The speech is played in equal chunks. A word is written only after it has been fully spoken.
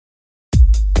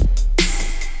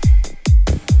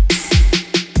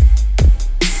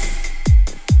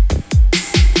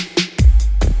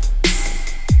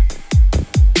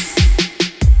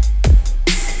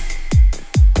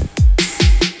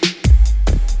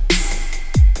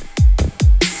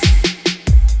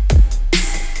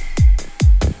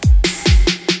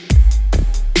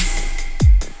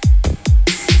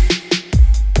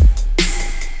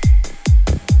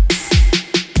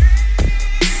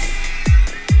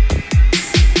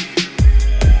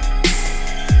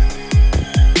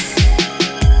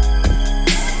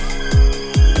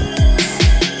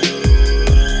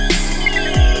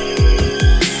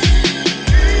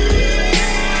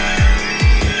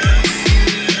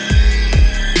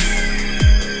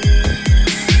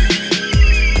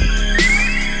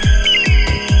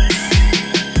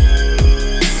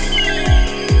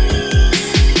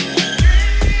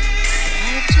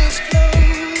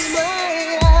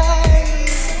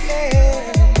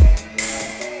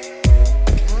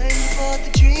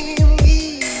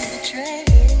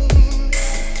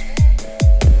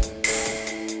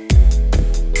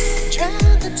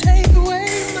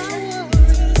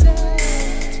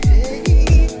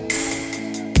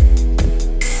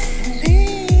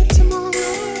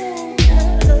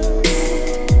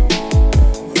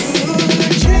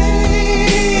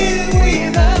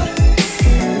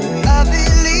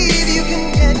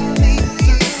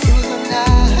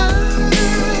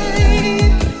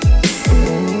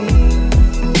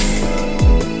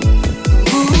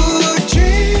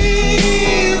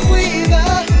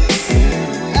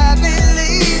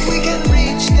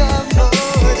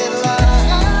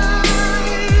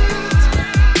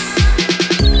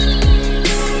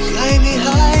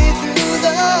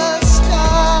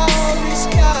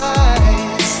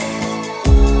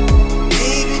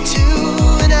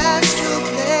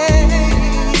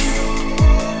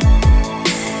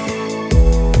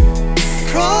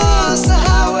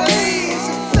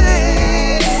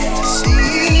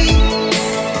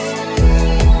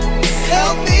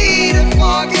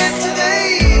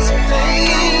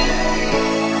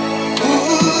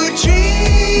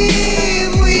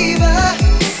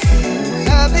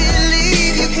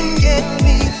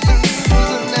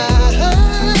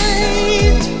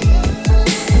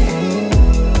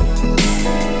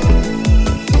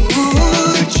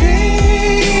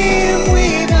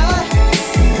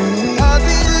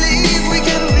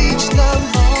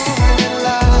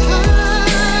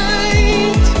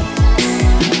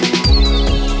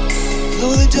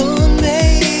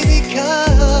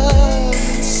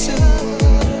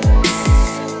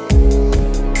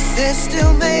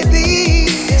still may be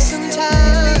some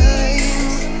time.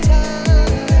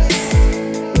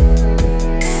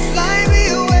 Fly me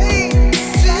away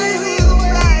to the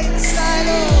right side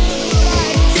of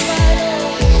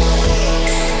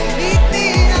meet me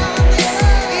on the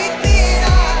other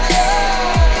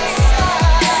side.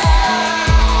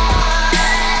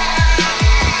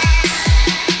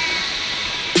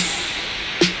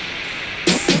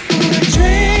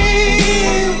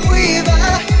 Dream weaver,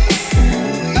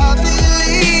 I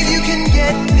believe you can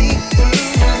get me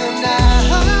through the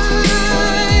night.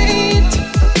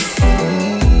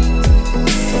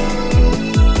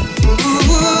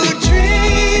 Ooh,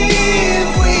 dream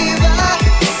weaver,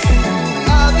 I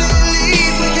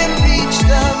believe we can reach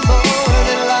the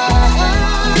morning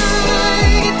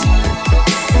light.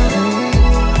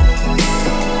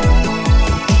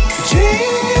 Dream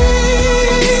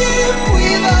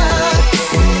weaver.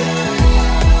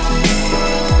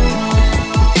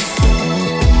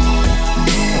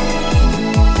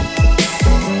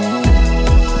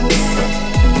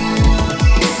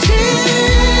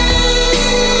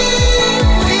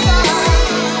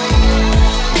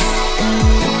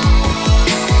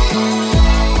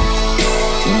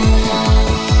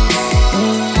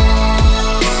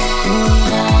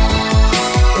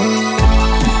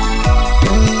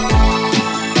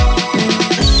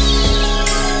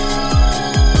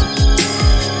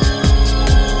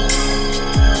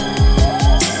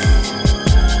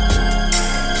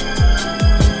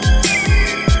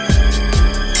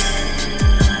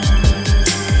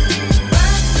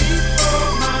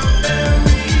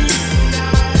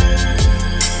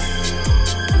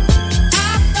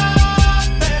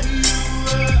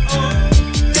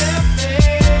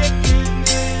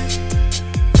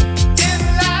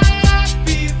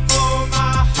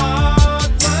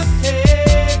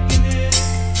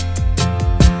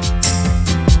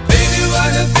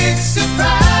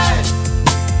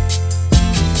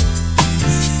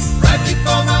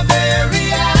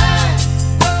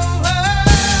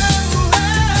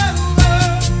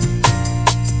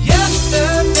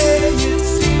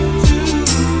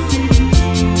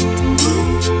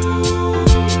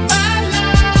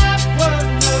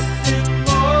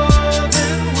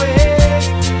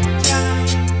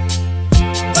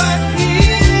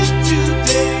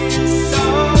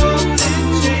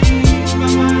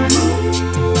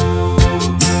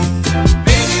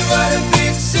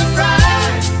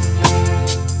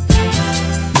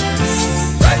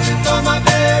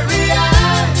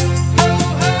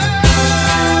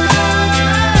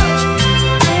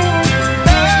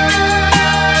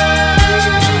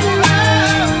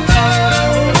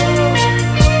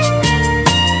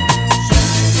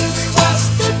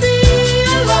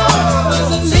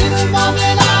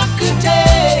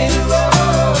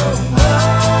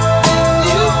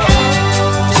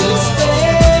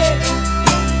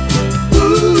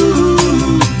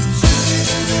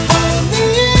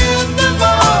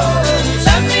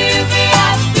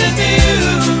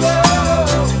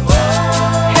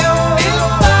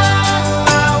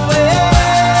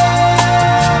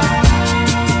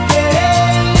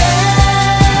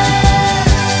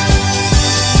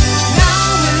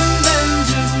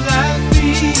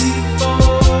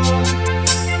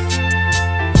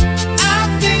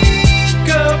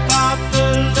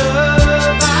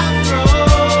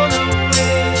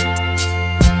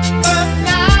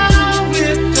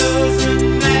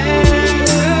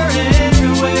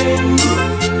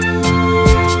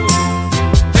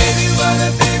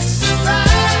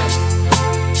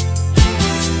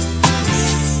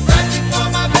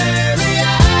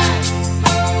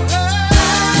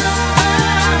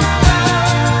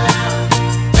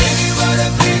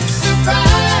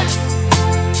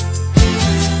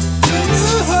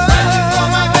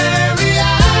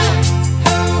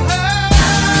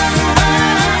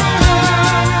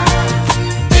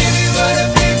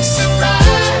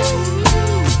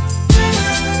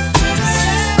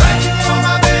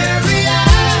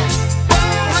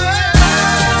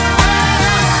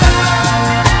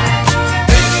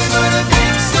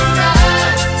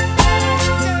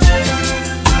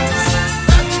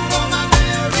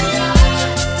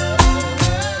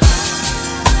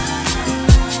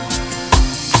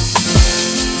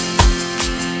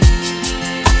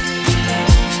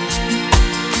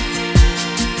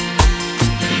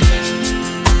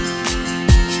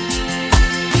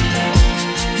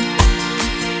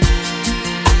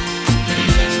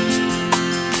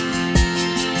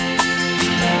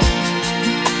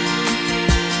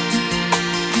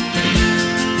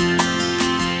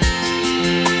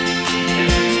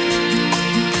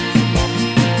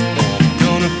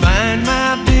 Gonna find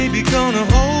my baby, gonna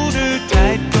hold her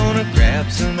tight, gonna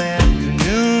grab some ass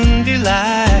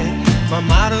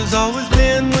always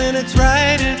been when it's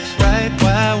right.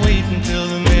 Why wait until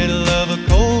the middle of a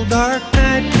cold, dark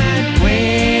night?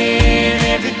 When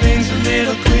everything's a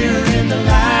little clearer in the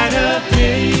light of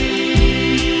day.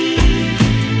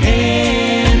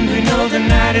 And we know the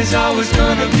night is always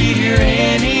gonna be here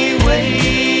anyway.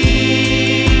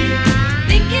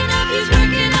 Thinking of you's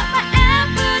working up my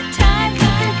appetite.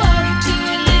 Looking forward to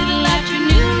a little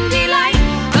afternoon delight.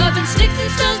 Rubbing sticks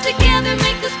and stones together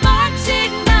make the sparks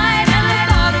ignite. And the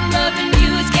thought of loving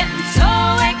you is getting so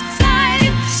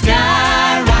exciting.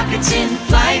 Sky rockets in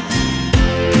flight.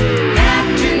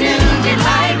 Afternoon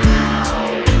delight.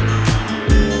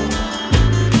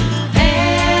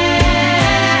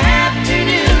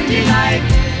 Afternoon delight.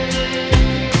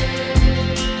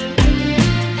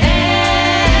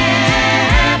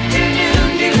 Afternoon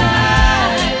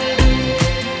delight.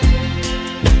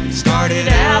 Started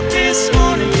out this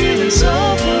morning feeling so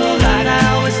full light. I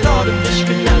always thought a fish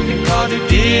could not be caught who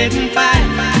didn't bite.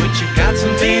 But you got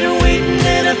some bait waiting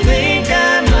and I think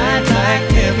I might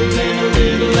like heaven in a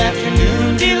little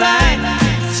afternoon delight.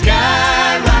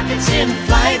 Sky rockets in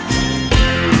flight.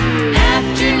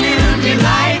 Afternoon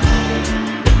delight.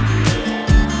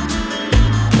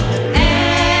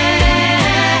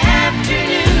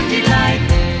 Afternoon delight.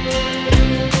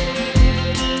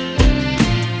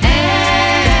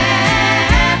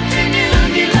 Afternoon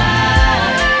delight.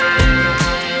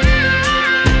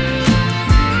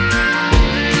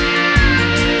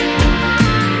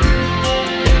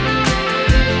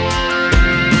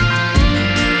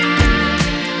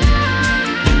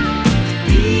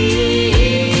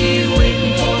 Be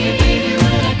waiting for me, baby,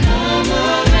 when I come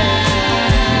around.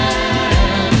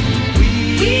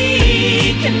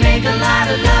 We can make a lot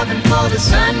of loving for the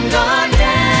sun gone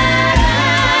down.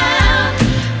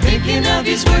 Thinking of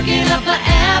you's working up my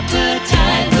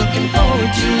appetite. Looking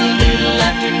forward to a little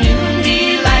afternoon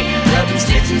delight. Rubbing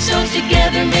sticks and stones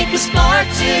together make the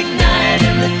sparks ignite.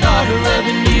 And the thought of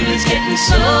loving you is getting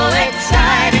so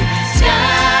exciting.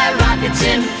 Sky rockets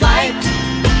in flight.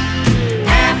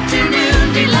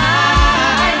 Afternoon delight.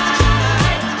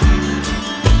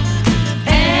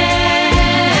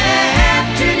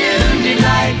 Afternoon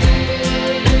delight.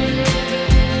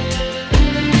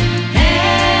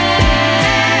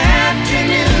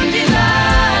 Afternoon delight.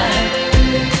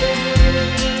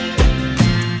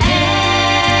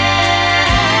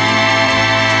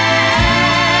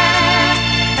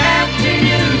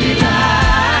 Afternoon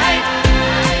delight.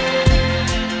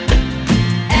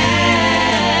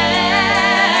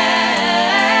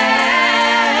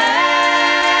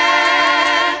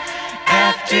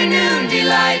 Afternoon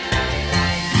delight.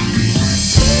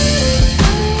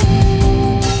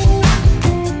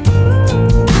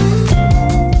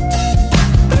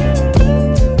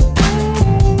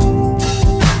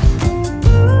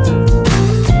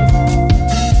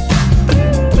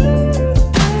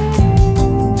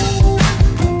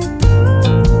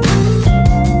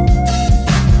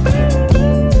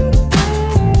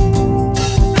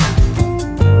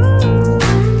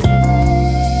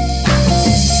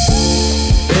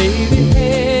 Baby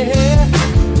hair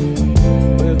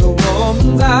with a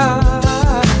woman's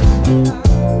eye,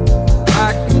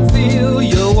 I can feel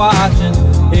you watching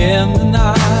in the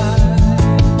night.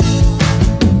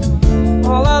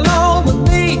 All alone with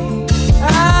me,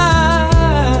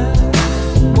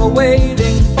 we're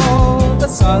waiting for the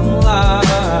sunlight.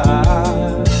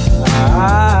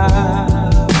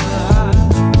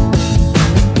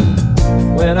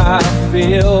 When I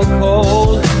feel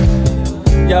cold,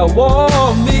 you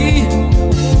warm me,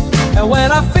 and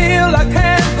when I feel I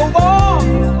can't go on,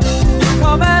 you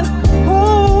come and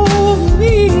hold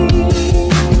me.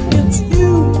 It's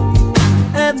you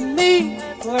and me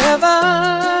forever.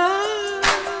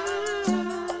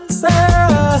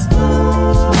 Sarah, smile.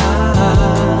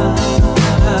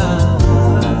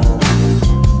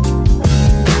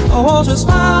 Oh, won't you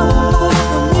smile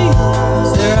for me,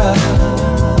 Sarah?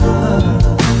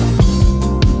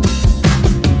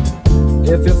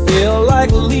 If you feel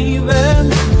like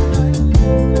leaving,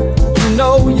 you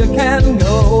know you can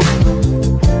go.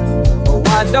 But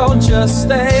why don't you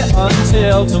stay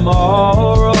until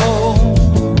tomorrow?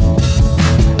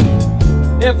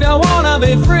 If you wanna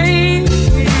be free,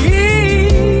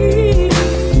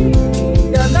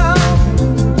 you know,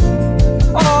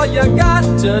 all you got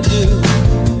to do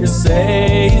is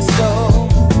say so.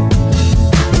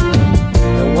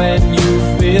 And when you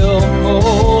feel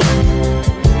cold,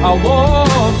 I'll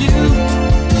warm you,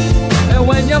 and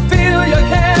when you feel you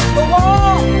can't go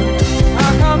on,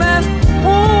 I'll come and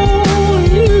hold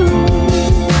you.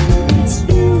 It's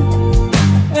you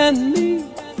and me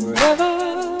forever.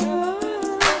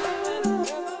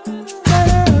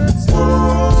 Let's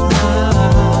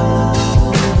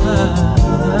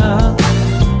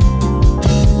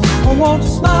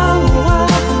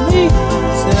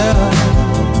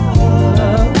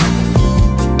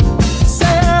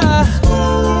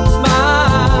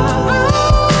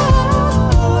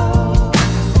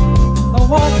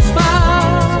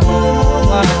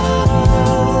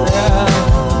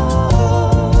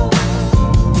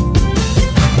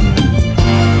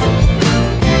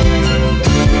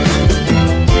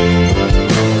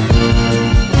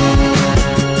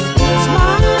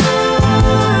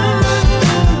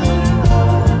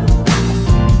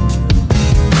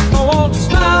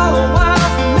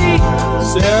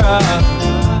Sarah.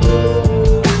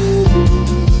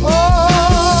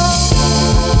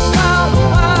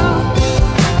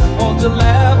 To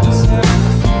laugh and say,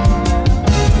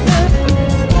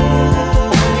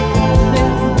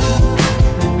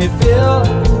 make me feel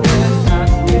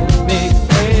make me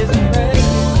crazy,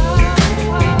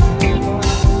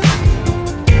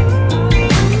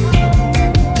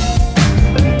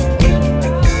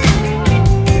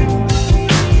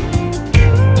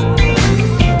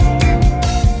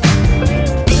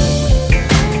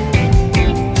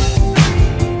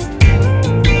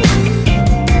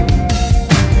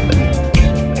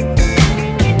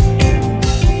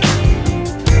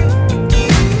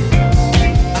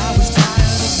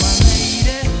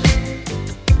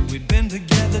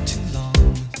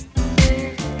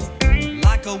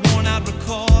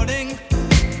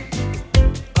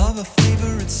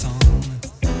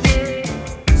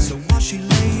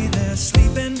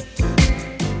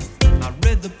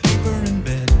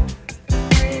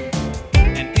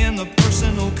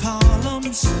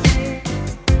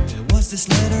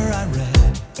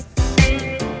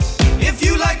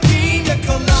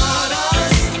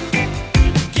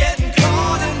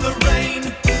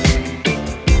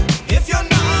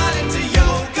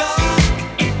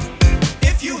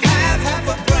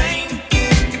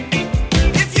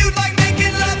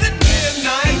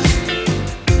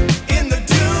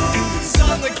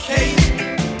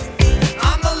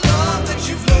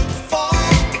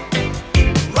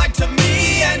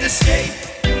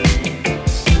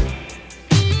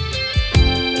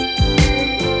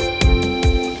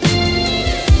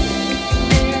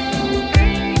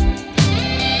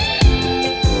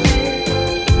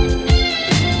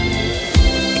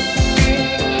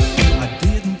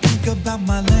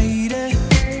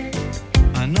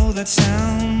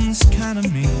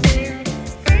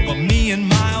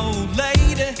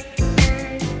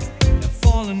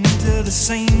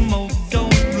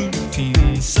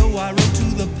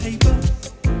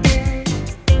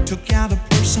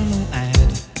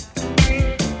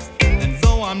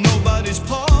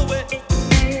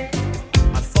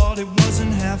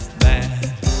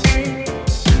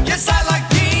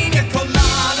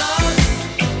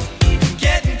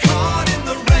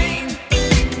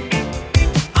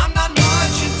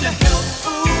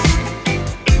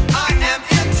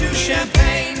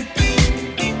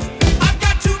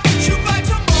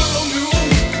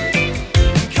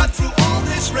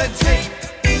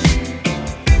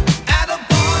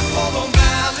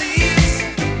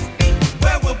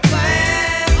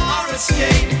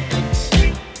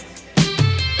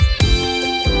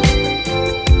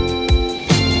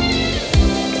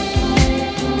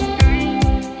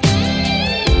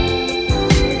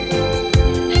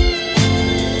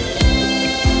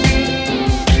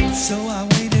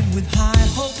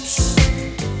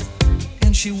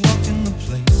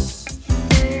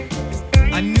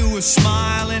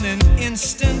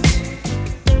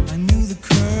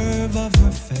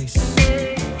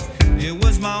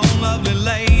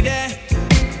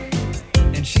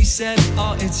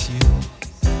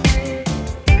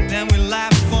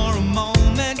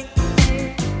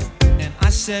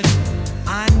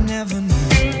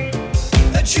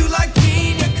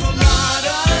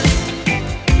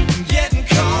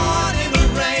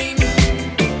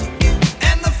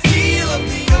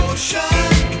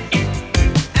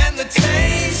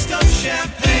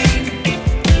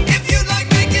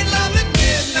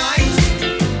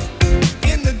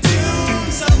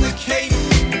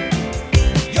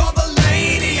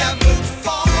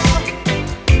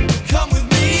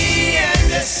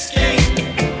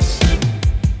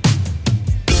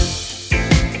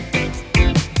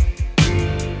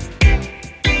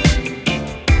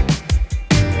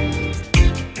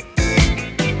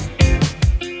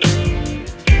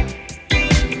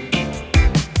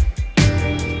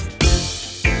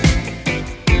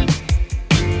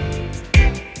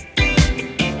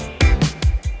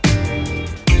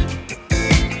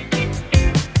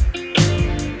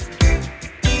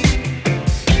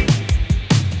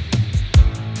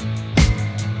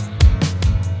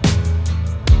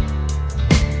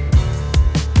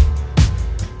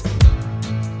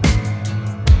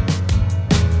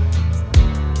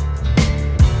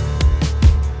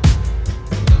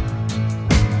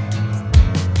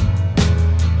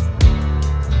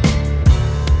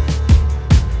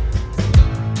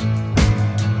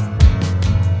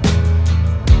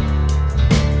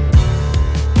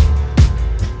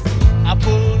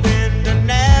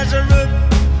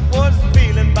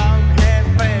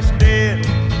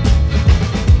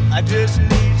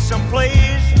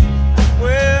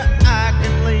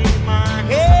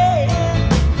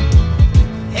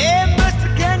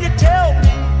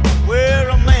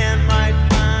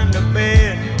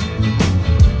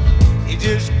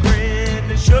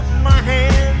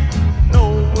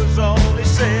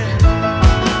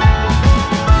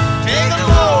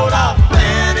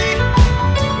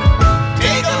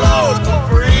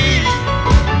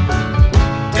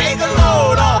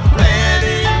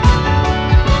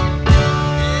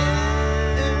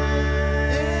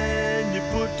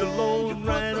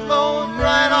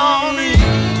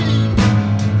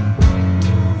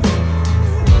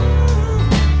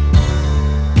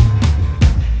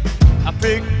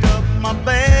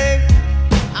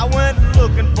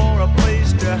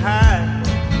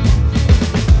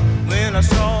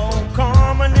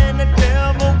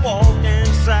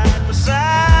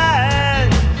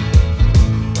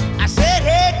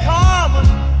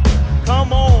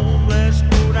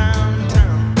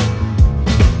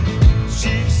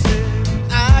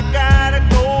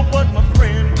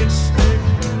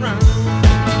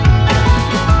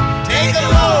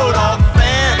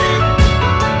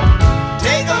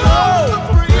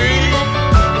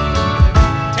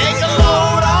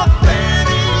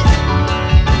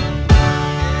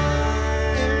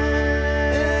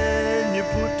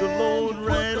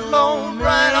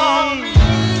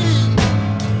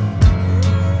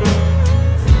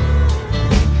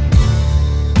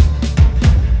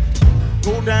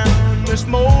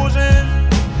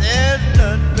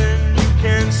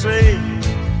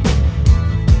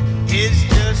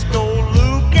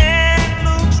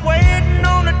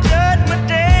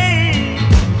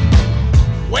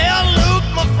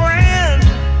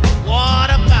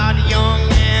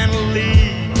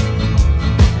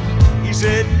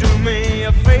 said, do me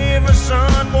a favor,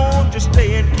 son, won't you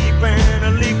stay and keep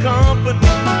Annalie company?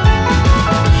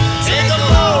 Take a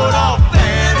load off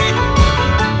Fanny,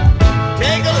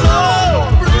 take a load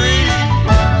free,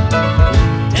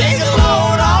 take a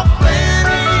load off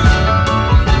Fanny,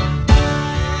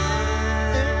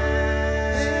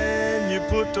 and you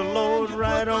put the load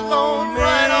right on me.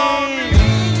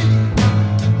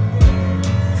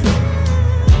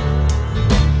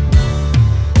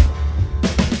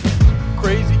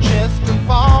 Crazy Chester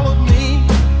followed me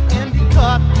and he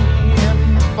caught me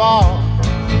in the fall.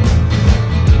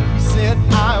 He said,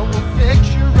 I will fix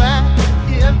your rat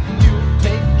if you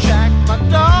take Jack, my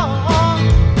dog.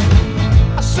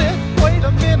 I said, wait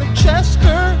a minute,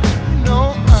 Chester, you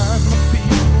know I'm a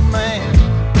people man.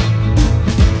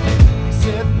 He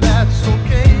said, that's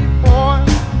okay, boy,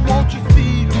 won't you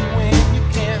feed him when you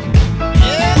can?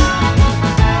 Yeah,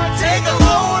 take a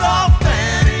load off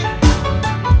Fanny,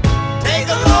 take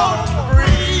a load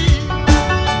free,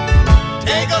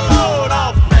 take a load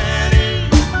off Fanny,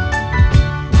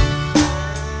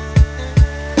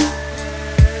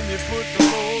 and you put the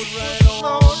load right on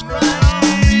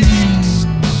me.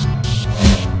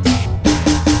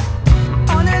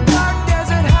 On a dark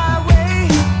desert highway,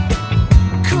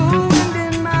 cool wind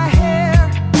in my hair,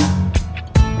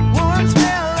 warm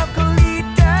smell of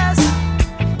colitas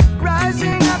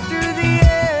rising up through the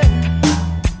air.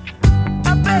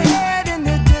 Up ahead in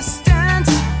the distance,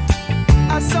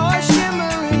 I saw a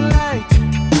shimmering light.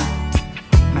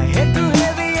 My head grew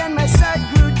heavy and my sight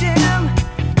grew dim.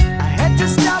 I had to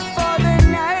stop for the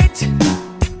night.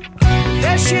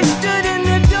 There she stood in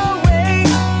the doorway.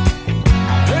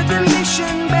 I heard the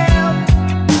mission bell.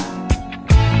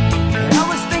 And I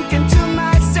was thinking to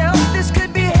myself, this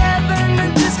could be heaven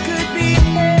and this could be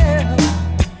hell.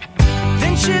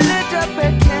 Then she lit up a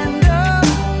candle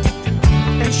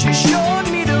and she showed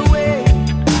me the way.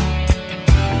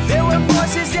 There were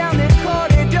voices down the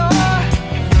corridor.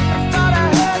 I thought I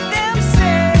heard them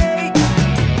say,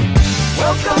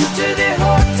 welcome to the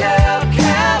Hotel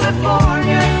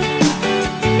California.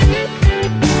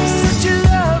 Such a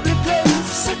lovely place,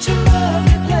 such a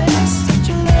lovely place, such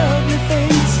a lovely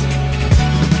face.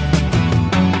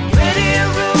 Ready a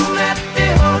room at the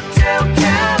Hotel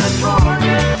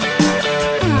California.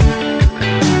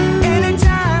 Any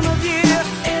time of year,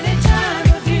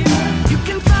 you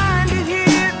can find it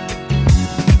here.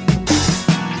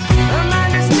 Her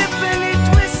mind is Tiffany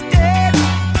twisted.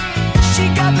 She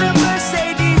got the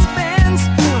Mercedes Benz.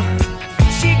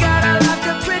 She got a lot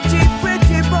of pretty,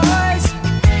 pretty boys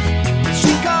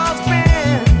she calls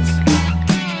friends.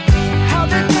 How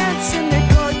they dance in the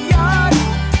courtyard,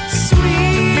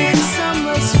 sweet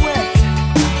summer sweat.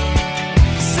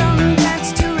 Some dance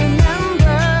to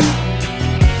remember,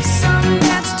 some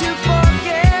dance to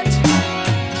forget.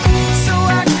 So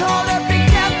I called up the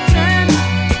captain,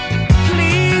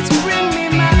 please bring me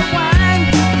my wine.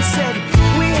 He said,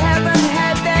 we haven't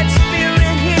had that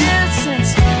spirit here since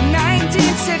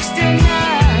 1969.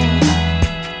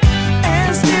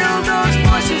 And still those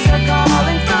voices are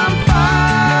calling from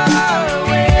far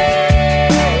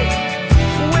away.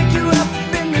 Wake you up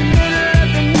in the middle of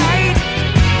the night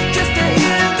just to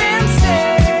hear them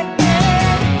say,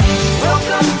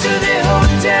 welcome to the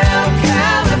Hotel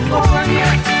California.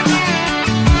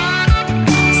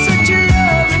 Such a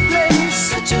lovely place,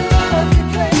 such a lovely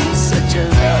place, such a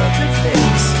lovely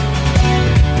place.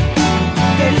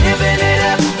 They're living it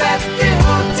up at the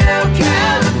Hotel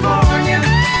California.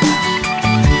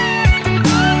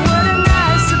 What a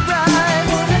nice surprise,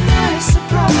 what a nice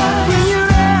surprise. Bring your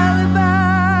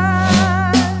alibis.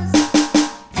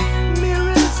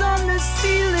 Mirrors on the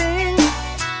ceiling,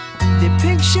 they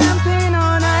pink champagne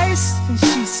on ice. And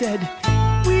she said,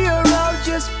 we are all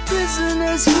just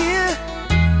prisoners here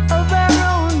of our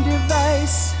own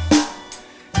device.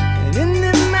 And in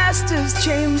the master's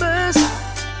chambers,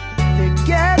 they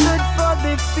gathered for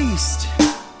the feast.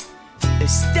 They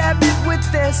stab it with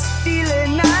their steely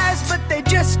knives, but they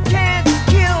just can't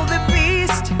kill the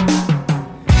beast.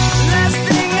 Last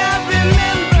thing I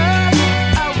remember,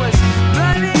 I was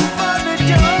running for the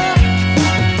door.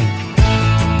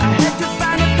 I had to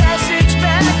find a passage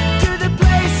back to the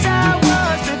place I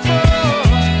was before.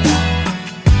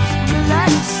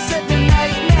 Relax, said the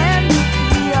nightman,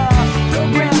 we are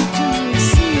programmed to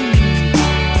receive.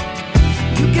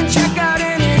 You can check out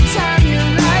anytime you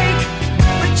like,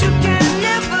 but you can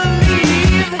never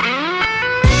leave.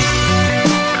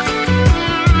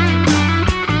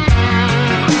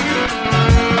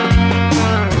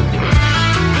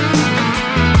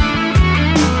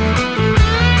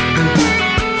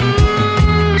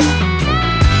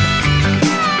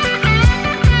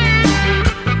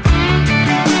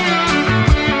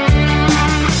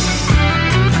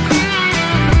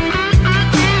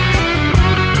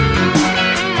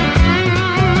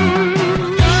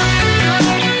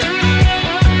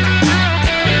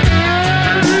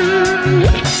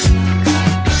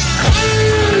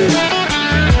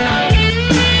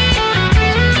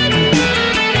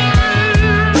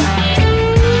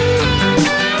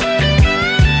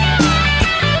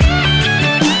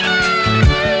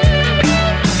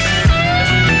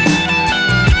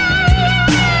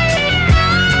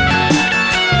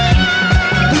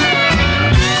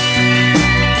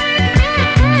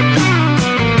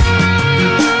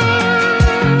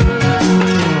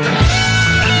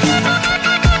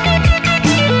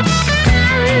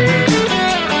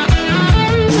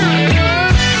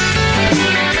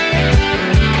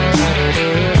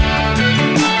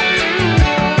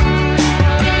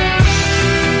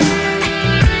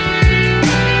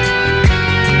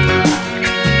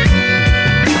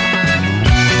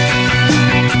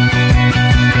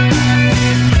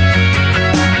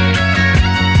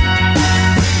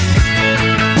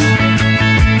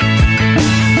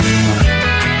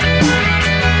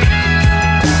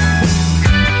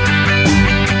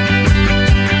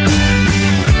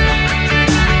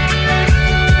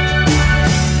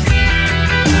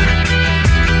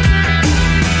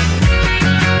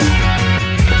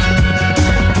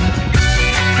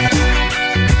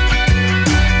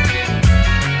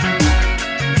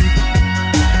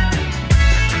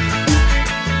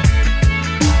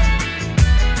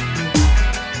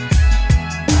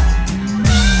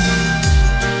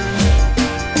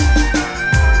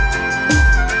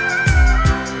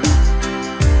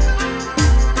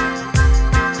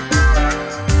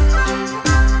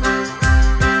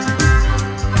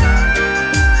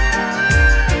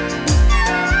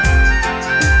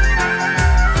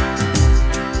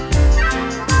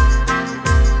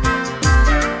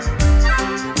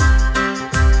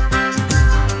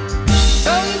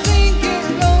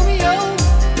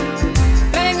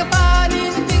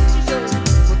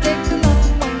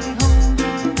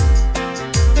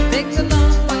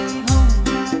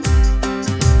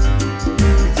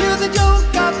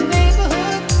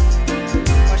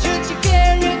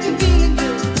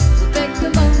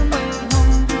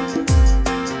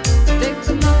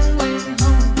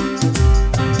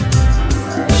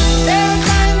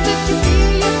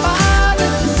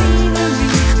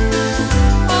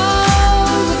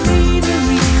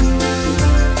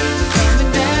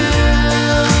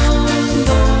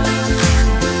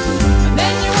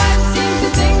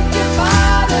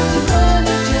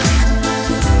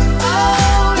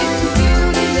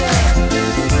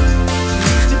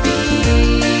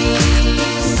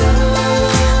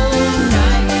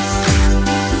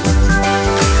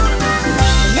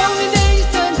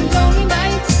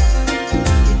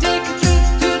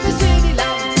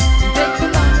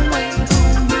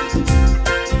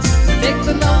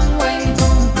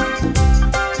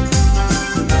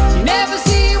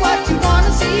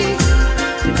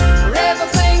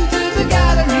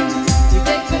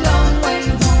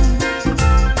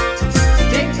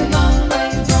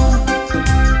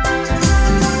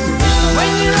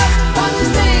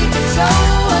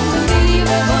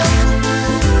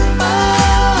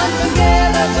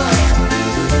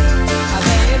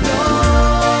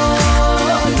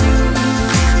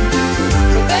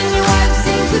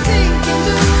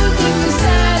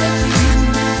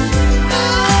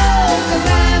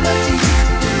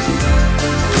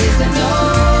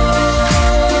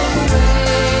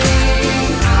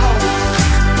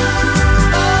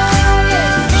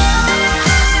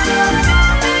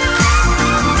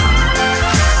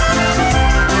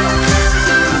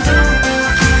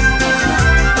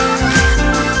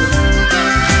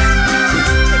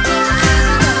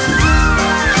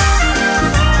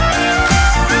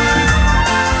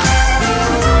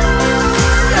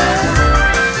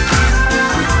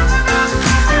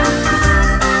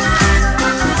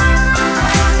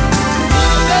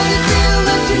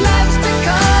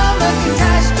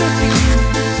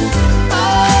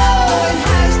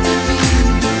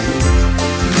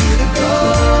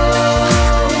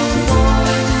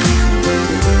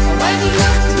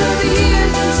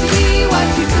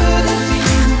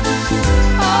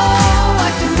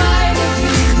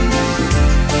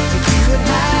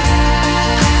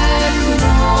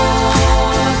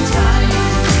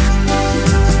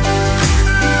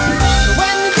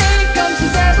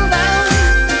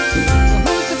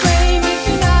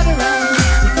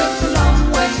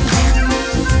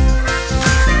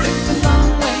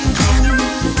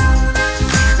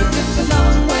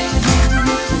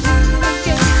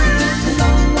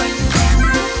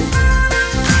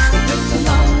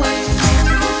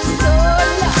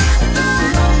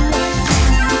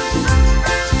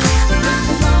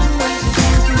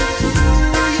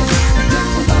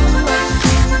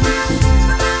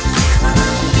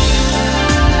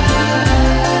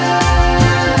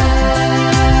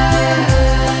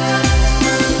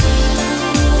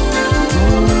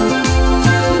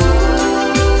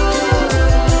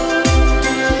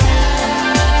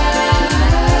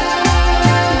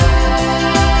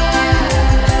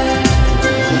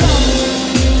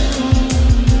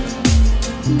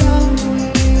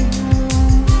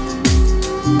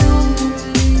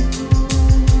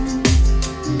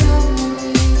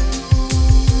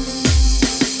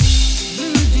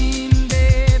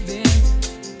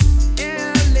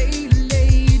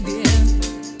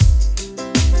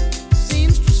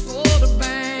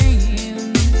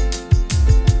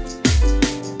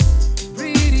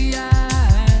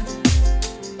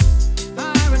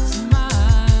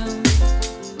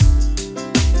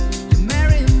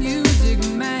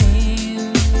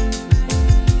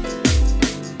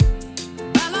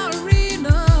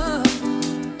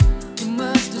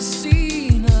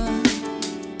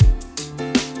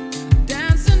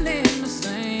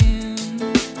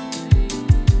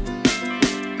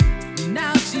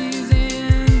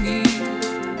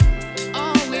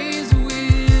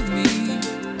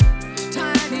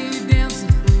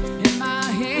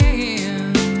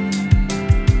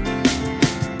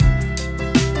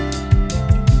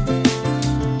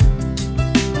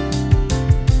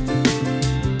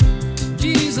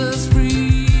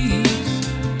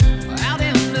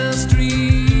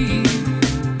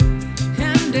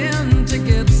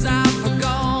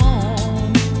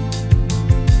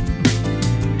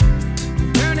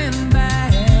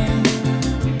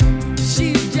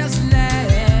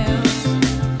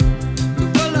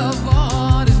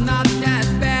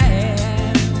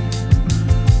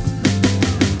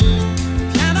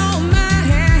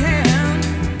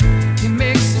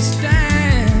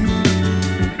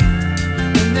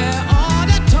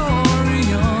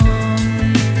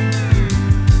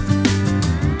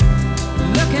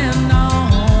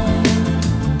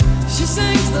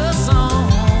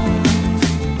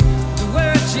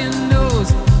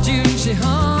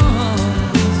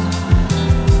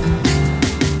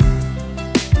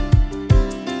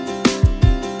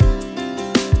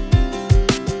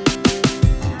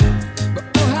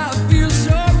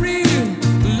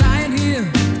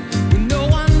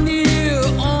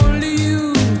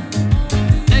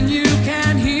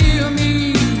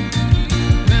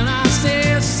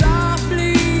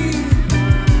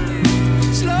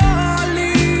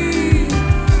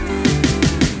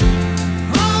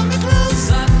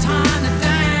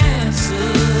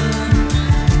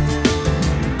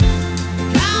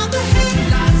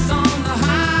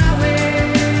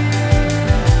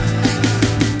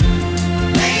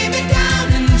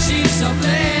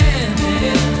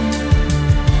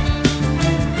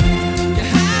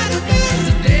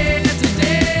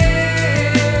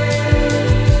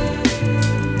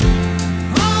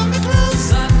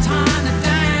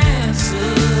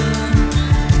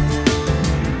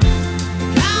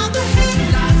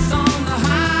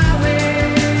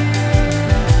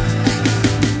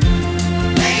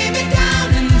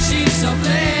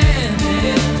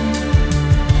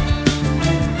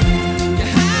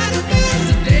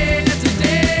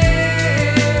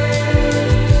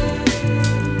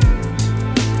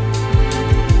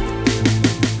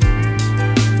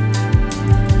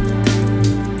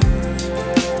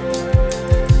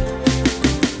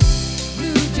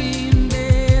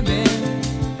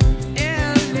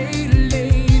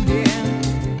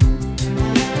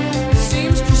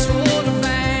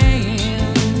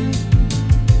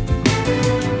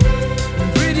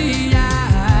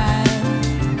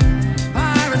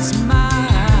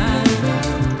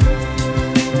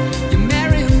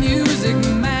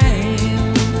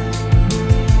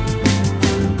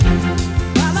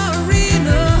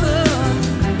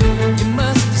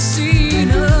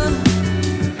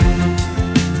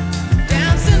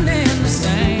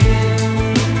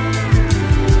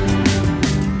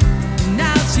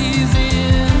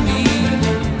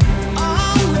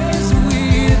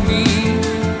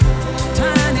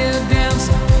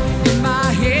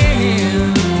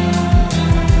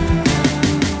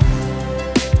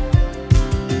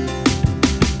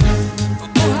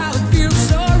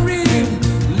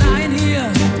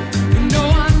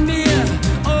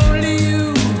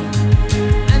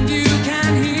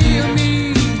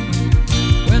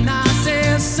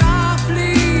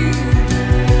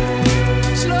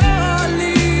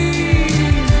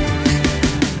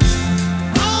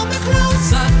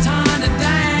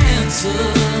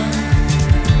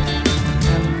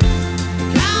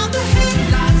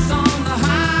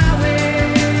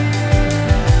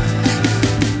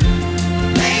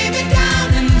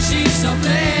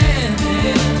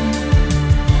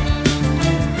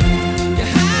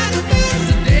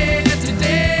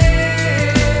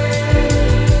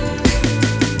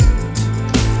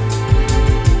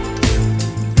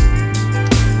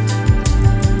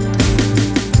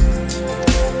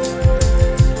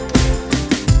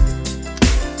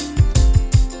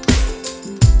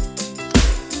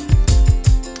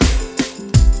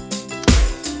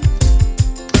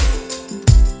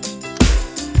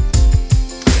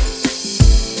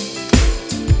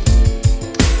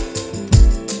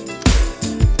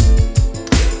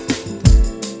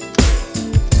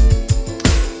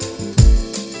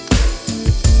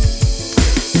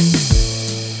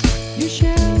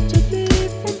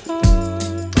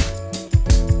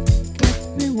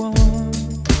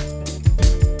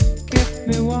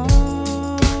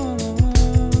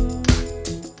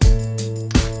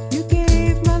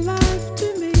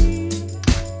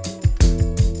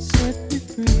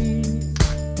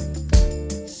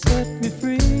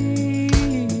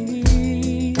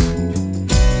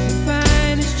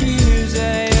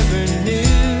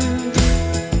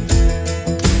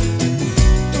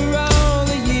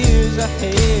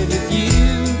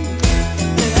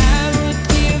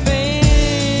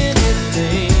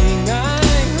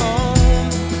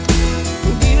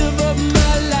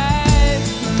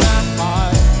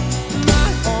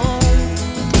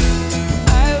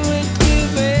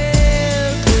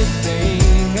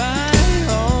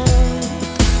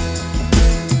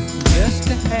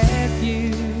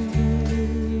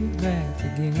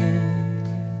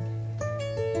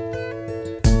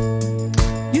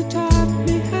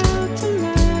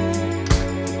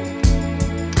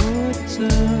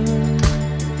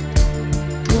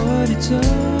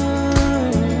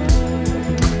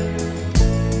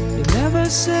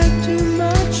 said too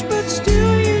much, but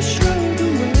still you showed the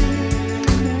way.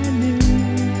 And I knew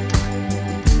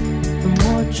from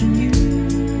watching you,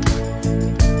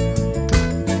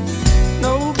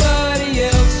 nobody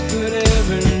else could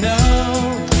ever know.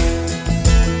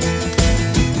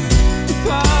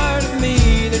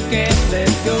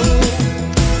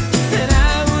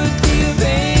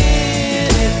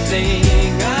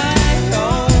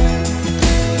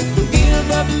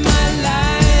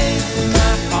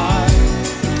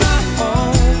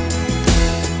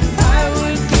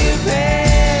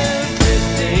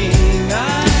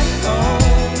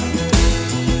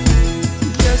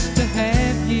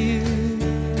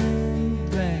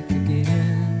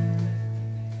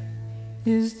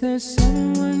 Is there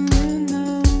someone you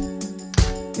know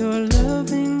you're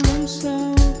loving them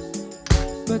so,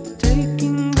 but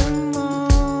taking them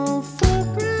all for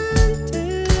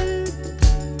granted?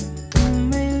 You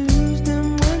may lose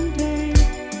them one day,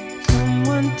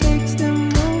 someone takes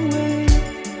them away,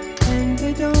 and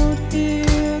they don't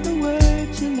hear the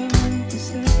words you long to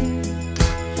say.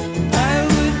 I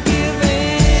would give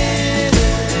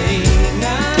anything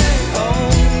I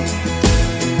own,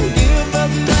 give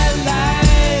up my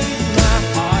life, my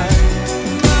heart,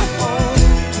 my home.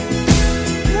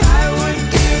 I would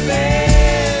give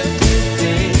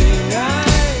everything I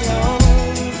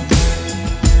own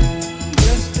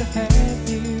just to have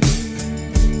you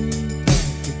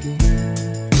back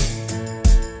again,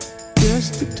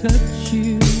 just to touch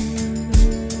you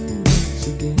once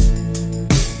again.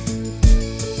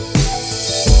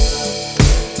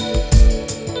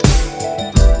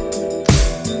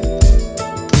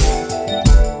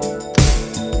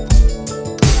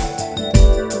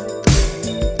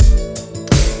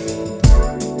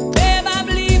 Babe, I'm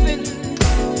leaving.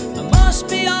 I must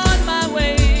be on my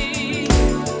way.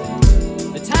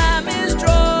 The time is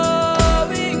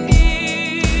drawing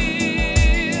near.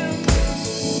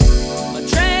 My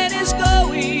train is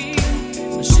going.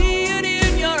 I see it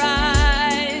in your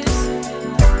eyes.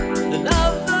 The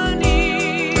love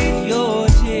beneath your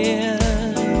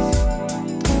tears.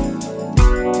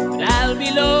 But I'll be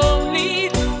lonely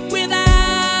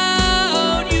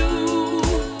without you.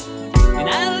 And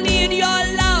I'll need your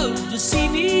love to see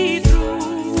me through.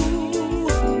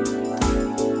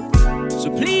 So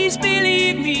please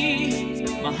believe me,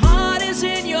 my heart is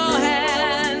in your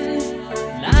hand,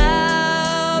 and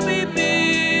I'll be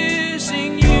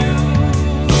missing you.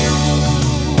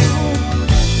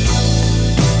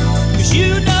 'Cause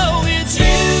you know it's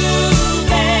you,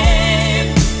 babe.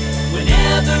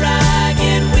 Whenever I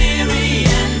get weary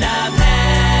and I've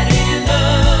had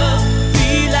enough,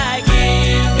 feel like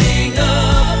giving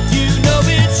up, you know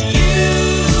it's you,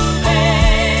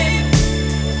 babe,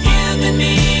 giving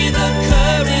me the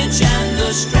courage and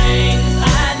the strength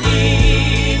I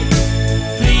need.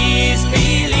 Please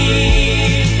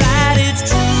believe that it's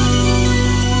true.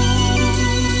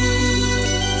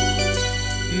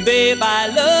 Babe, I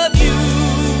love you.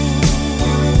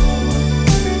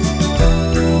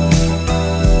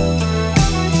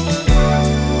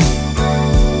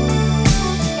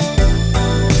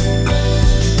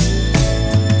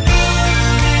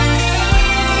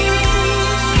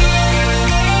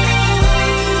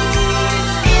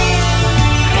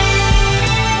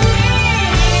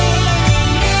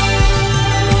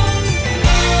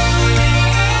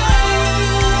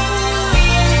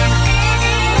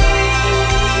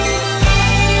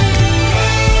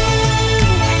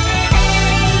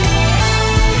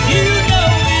 You know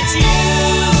it's you,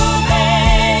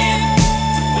 babe.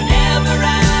 Whenever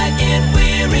I get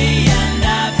weary and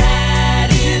I've had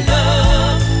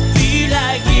enough, feel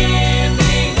like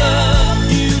giving up,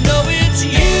 you know it's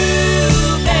you,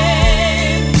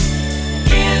 babe,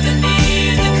 giving me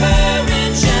the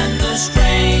courage and the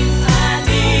strength I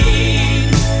need.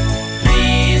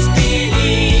 Please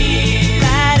believe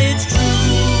that it's true.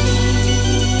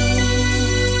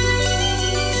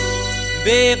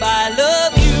 Babe, I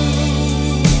love you.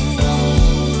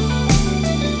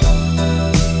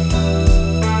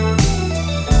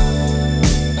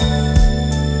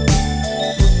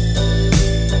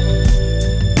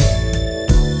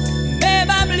 Babe,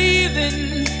 I'm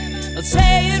leaving. I'll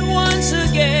say it once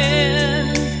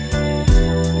again,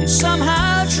 and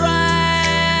somehow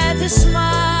try to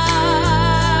smile.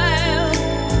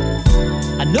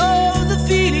 I know the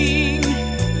feeling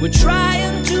we're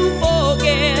trying to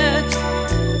forget,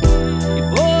 if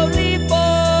only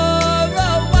for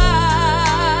a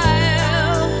while.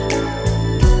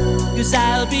 'Cause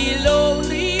I'll be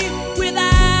lonely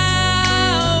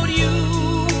without you,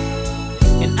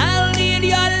 and I'll need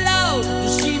your love to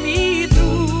see me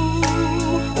through.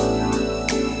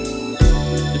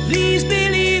 So please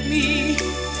believe me,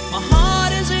 my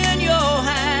heart is in your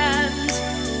hands,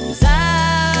 'cause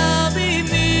I'll be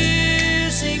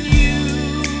missing you.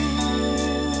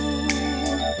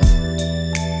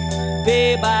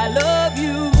 Babe, I love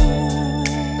you.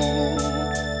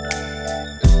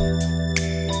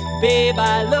 Babe,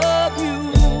 I love you.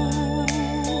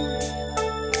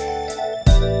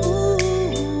 Ooh,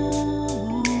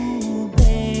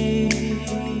 babe.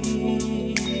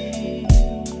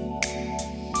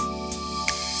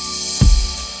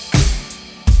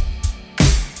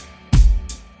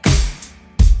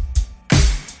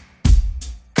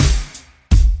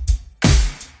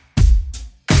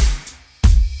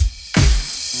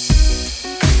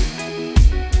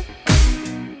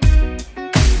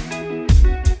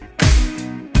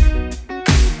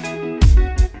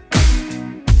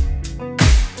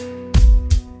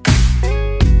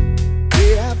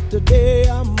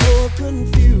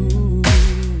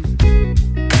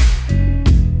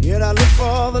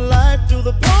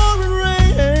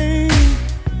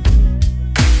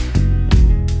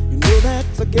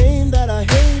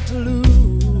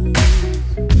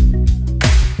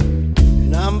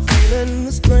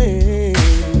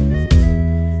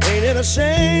 a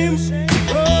shame.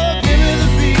 Oh, give me the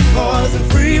beat, boys, and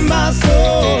free my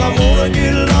soul. I wanna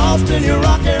get lost in your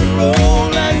rock and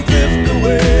roll and drift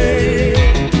away.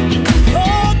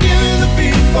 Oh, give me the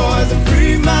beat, boys, and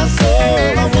free my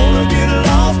soul. I wanna get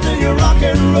lost in your rock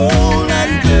and roll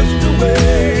and drift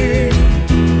away.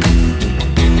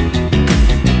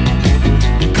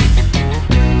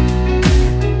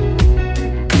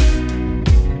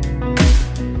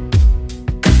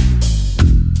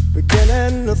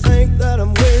 Beginning to think that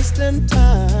I'm wasting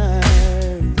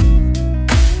time.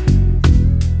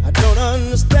 I don't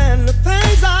understand the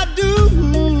things I do.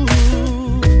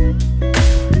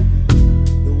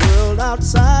 The world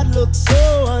outside looks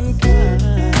so unkind,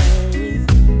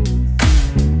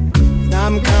 and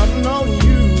I'm counting on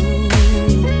you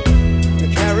to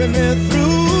carry me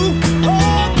through.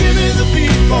 Oh, give me the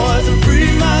beat, boys, and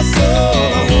free my soul.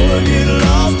 I wanna get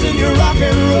lost in your rock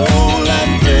and roll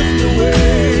and drift away.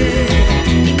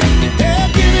 Yeah,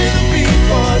 give me the beat,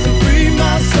 boys, and free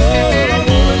my soul. I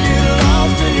wanna get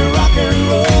lost in your rock and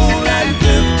roll and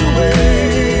drift away.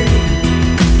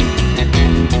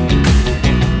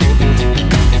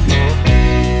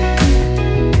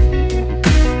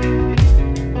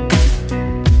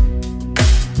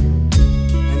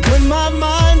 And when my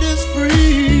mind is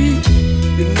free,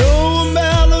 you know a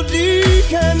melody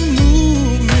can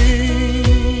move me.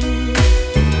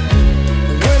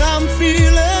 And when I'm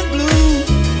feeling blue,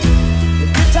 the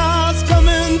guitar's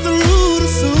coming through to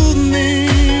soothe me.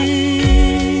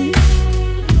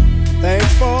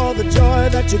 Thanks for the joy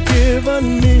that you've given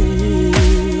me.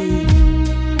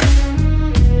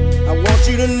 I want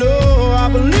you to know I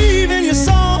believe in your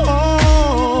song,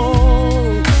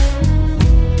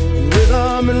 in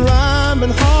rhythm and rhyme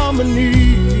and harmony.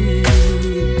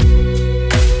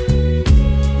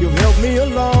 You've helped me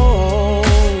along,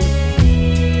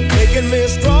 making me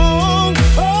strong.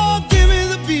 Oh, give me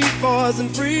the beat, boys,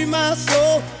 and free my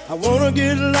soul. I wanna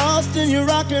get lost in your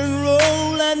rock and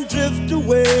roll and drift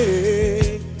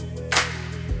away.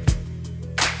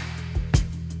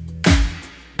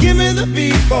 Give me the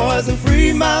beat, boys, and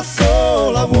free my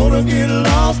soul. I wanna get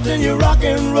lost in your rock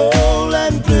and roll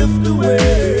and drift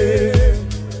away.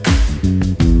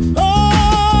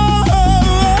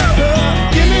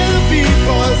 Give me the beat,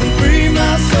 boys, and free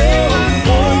my soul.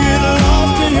 Wanna get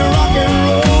lost in your rock and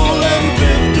roll and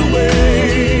drift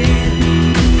away.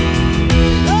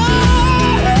 Oh,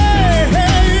 hey,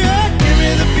 hey, yeah. Give me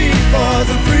the beat, boys,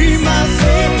 and free my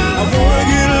soul. I wanna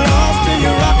get lost in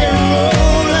your rock and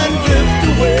roll and drift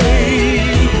away.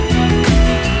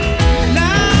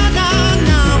 Now,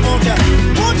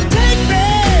 won't you take me?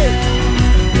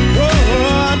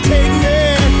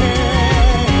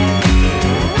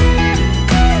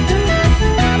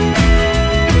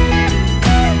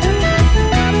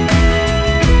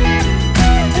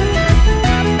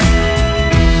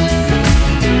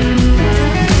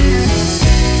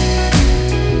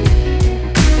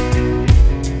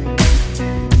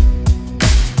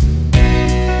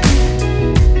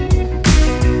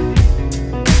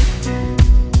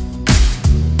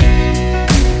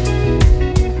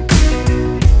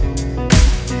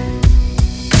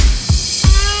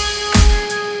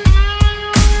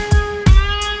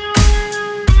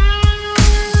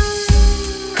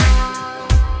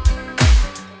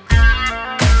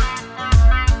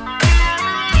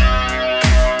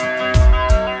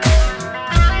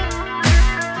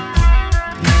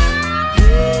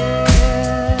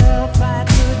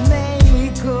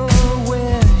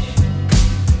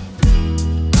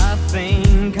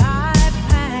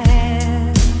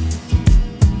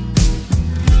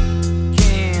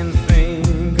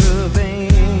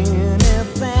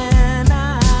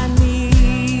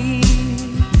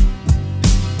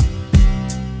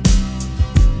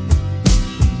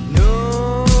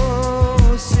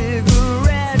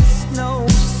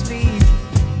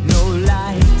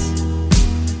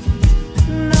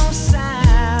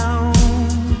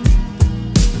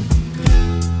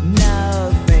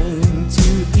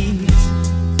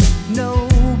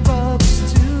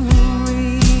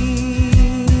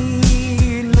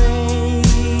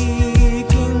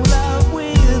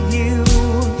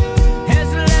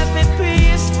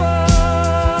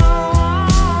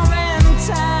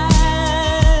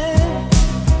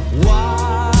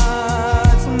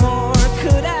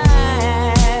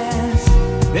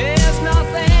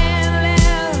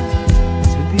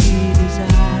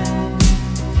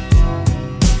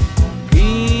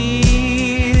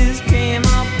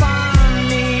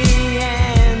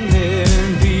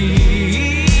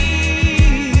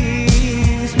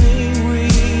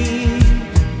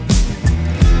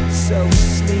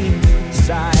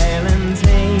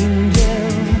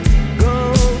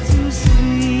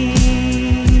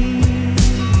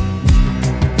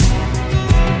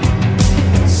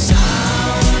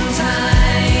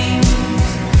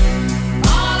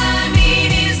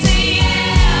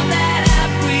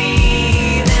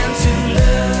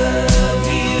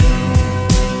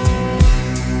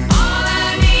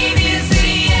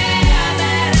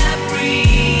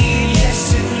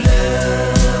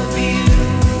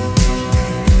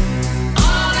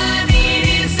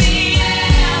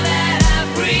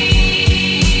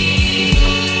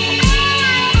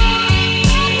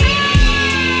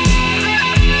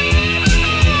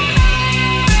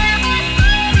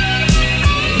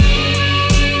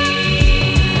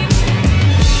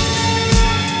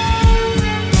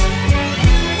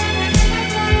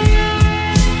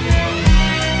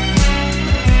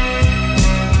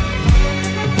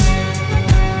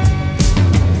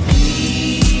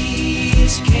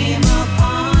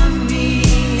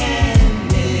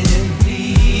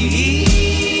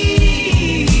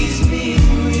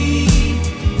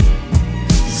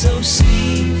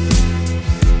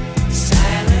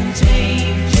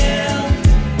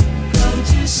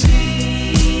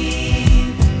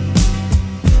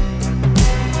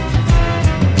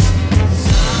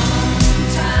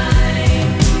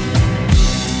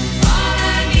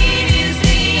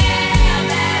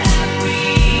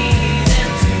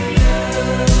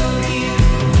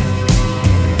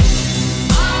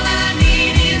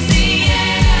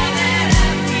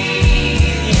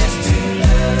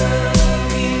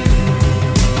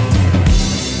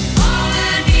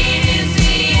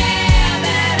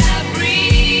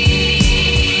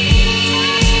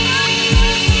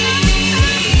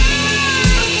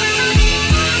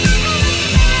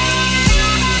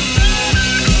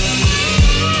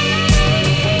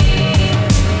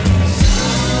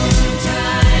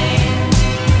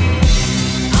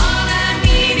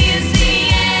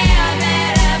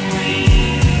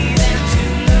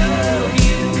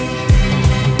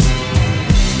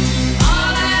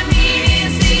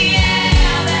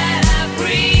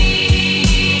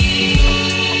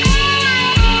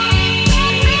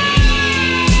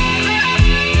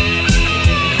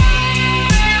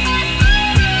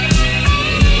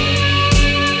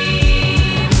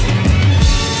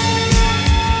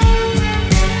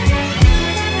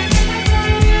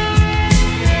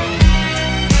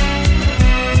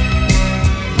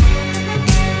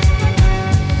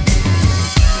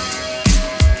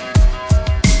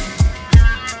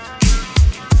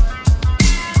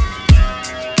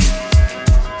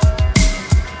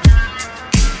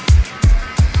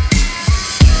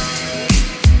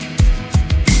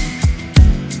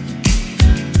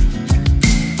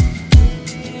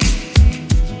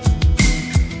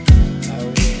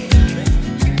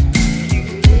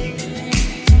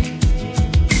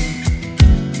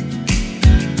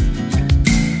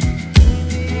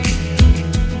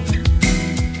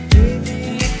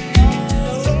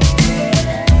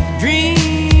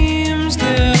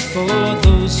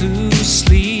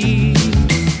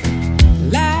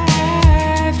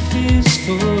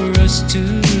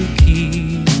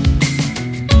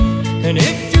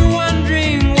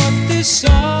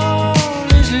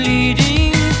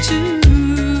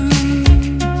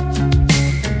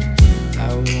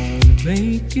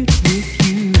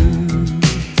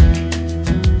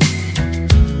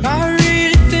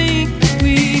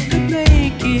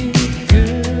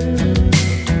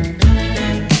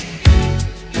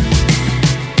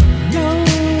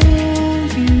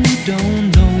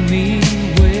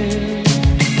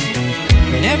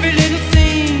 little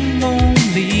thing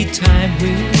only time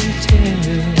will tell.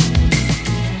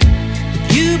 If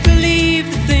you believe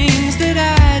the things that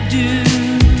I do,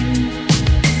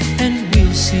 and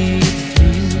we'll see it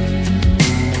through.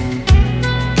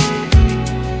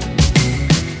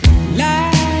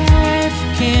 Life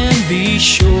can be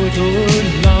short or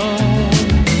long.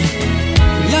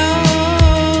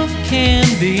 Love can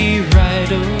be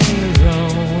right or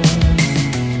wrong.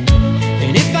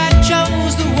 And if I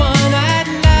chose the one I'd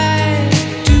like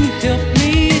to help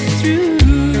me through,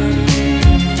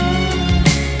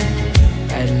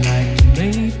 I'd like to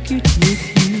make it with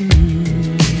you.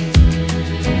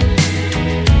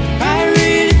 I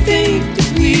really think that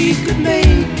we could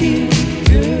make it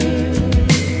good.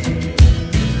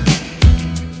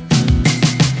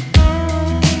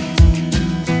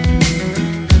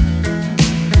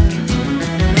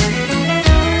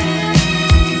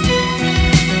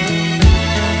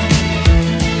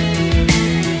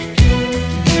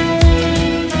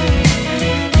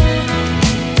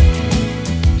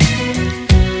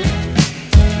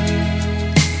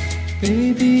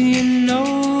 Baby, you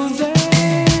know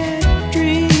that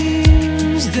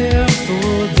dreams there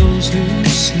for those who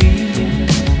sleep.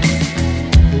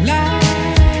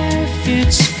 Life,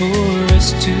 it's for us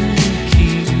to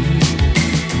keep.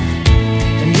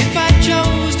 And if I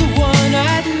chose the one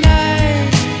I'd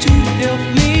like to help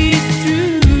me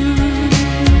through,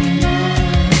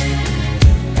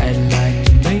 I'd like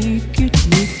to make it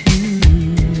with you.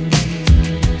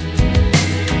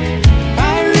 I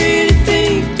really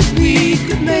think that we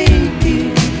could make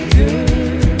it good.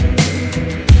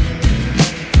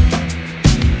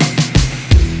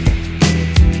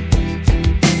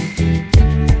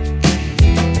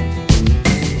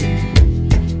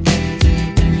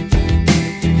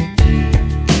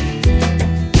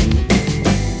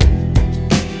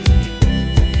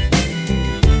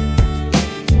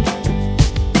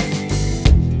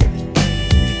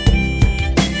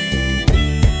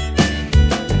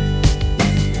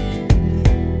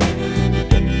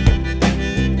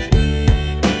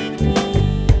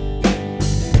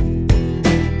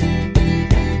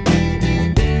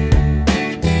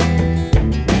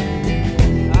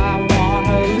 I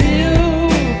wanna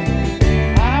live,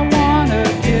 I wanna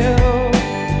give.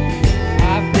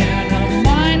 I've been a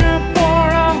miner for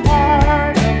a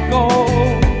heart of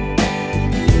gold.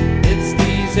 It's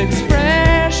these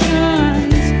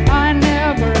expressions I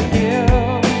never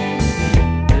give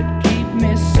that keep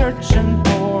me searching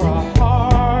for a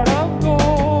heart of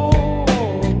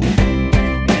gold.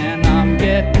 And I'm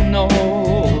getting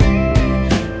old.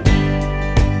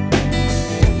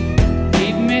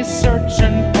 Keep me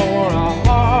searching for a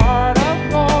heart of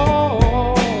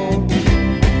gold.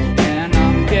 And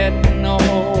I'm getting old.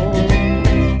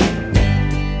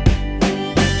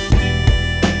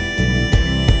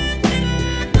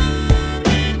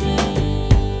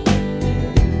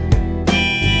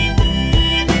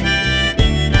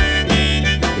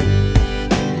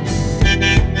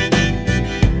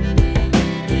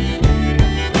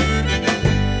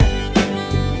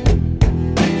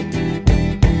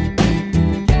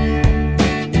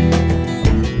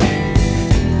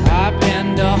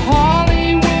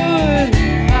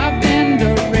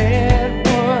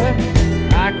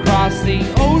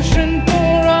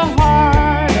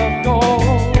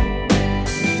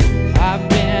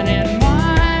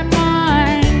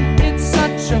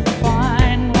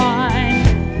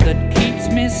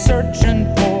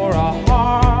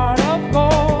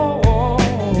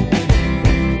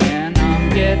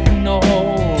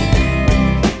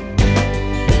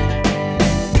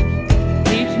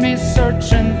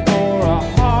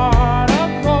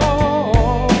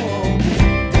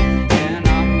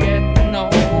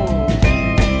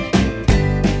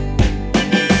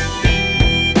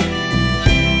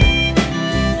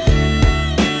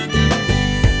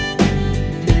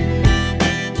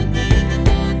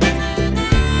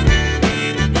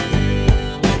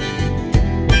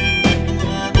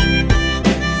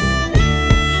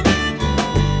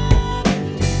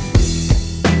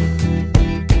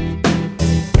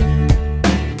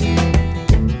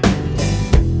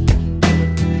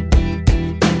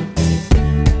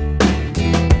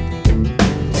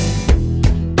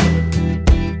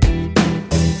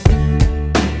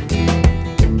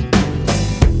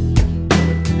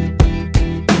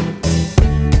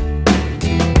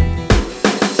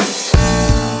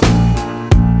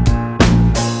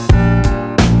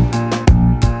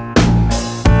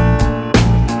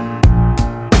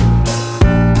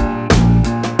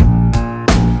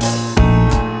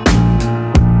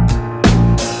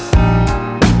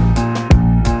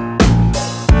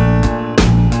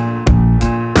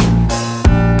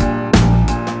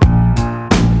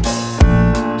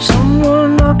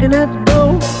 knocking at the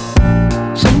door.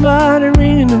 Somebody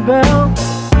ringing the bell.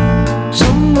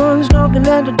 Someone's knocking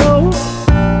at the door.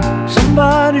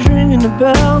 Somebody's ringing the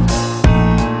bell.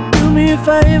 Do me a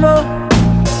favor,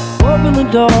 open the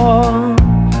door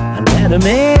and let him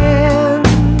in.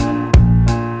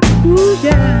 Ooh,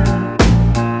 yeah.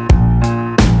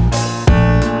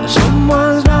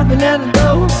 Someone's knocking at the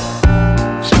door.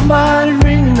 Somebody's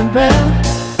ringing the bell.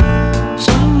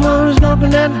 Someone's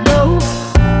knocking at the door.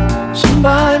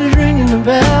 Somebody's ringing the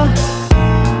bell.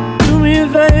 Do me a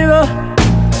favor,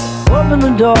 open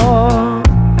the door,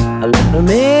 let them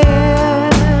in.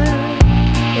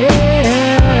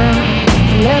 Yeah,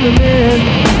 let them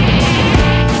in.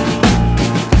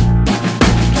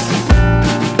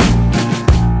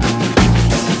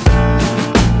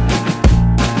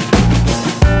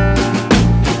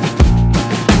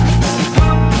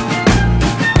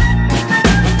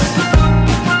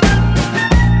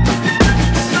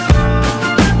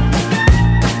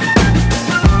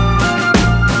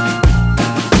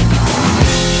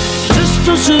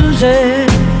 Susie,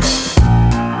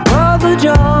 Brother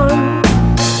John,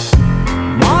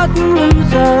 Martin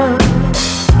Luther,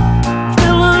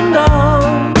 Phil and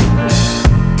Don,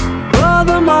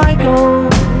 Brother Michael,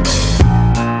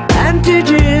 Auntie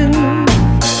Jim,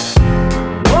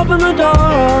 open the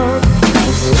door,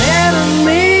 let 'em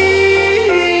in.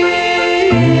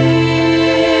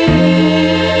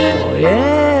 Oh yeah.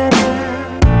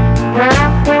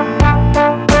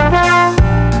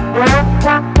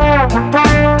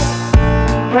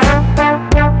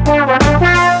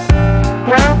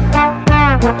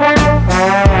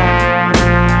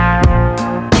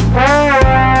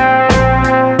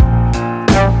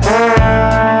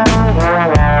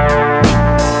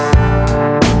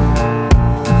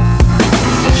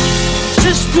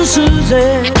 Sister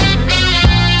Susie,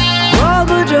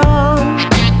 Brother John,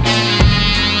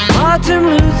 Martin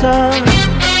Luther,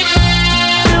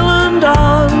 Phil and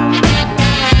Don,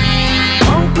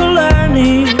 Uncle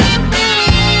Ernie,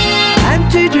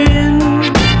 Auntie Jim,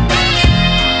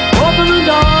 open the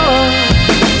door,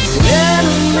 let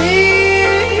 'em in.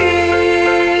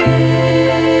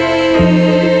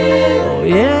 Oh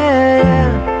yeah,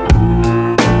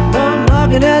 I'm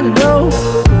knocking at the door.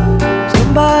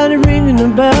 Somebody ringing the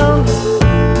bell.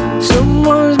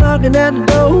 Someone's knocking at the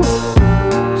door.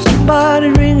 Somebody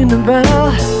ringing the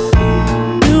bell.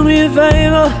 Do me a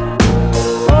favor,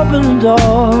 open the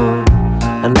door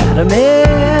and let 'em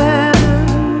in.